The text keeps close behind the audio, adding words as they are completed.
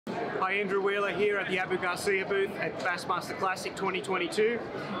Hi, Andrew Wheeler here at the Abu Garcia booth at Bassmaster Classic 2022.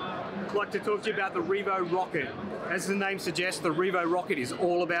 I'd like to talk to you about the Revo Rocket. As the name suggests, the Revo Rocket is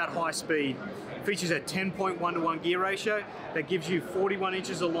all about high speed. It features a 10.1:1 gear ratio that gives you 41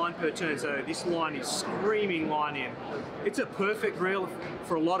 inches of line per turn, so this line is screaming line in. It's a perfect reel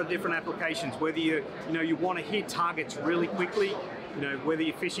for a lot of different applications, whether you want to hit targets really quickly, whether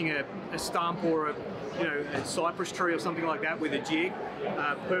you're fishing a stump or a cypress tree or something like that with a jig.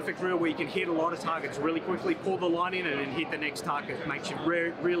 Perfect reel where you can hit a lot of targets really quickly, pull the line in and then hit the next target. It makes you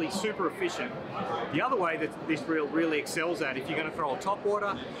really super efficient. The other way that this reel really excels at, if you're going to throw a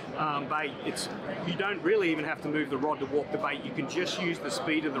topwater bait, you don't really even have to move the rod to walk the bait. You can just use the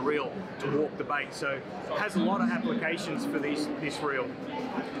speed of the reel to walk the bait. So it has a lot of applications for this reel.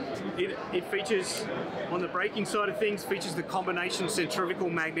 It features, on the braking side of things, features the combination centrifugal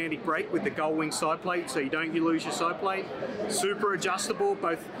magnetic brake with the gull wing side plate, so you don't lose your side plate. Super adjustable,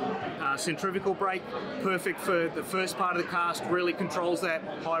 both centrifugal brake, perfect for the first part of the cast, really controls that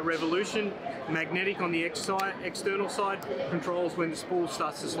high revolution. Magnetic on the external side, controls when the spool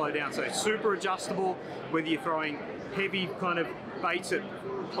starts to slow down. So it's super adjustable, whether you're throwing heavy kind of baits that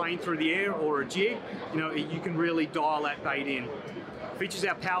plane through the air or a jig, you can really dial that bait in. Features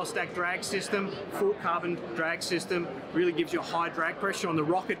our power stack drag system, full carbon drag system, really gives you a high drag pressure. On the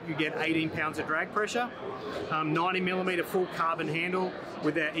Rocket you get 18 pounds of drag pressure. 90mm full carbon handle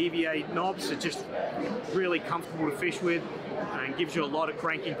with our EVA knobs. It's just really comfortable to fish with and gives you a lot of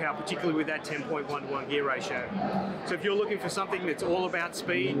cranking power, particularly with that 10.1:1 gear ratio. So if you're looking for something that's all about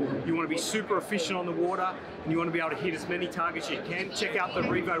speed, you want to be super efficient on the water, and you want to be able to hit as many targets as you can, check out the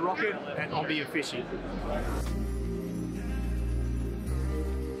Revo Rocket at On Fishing.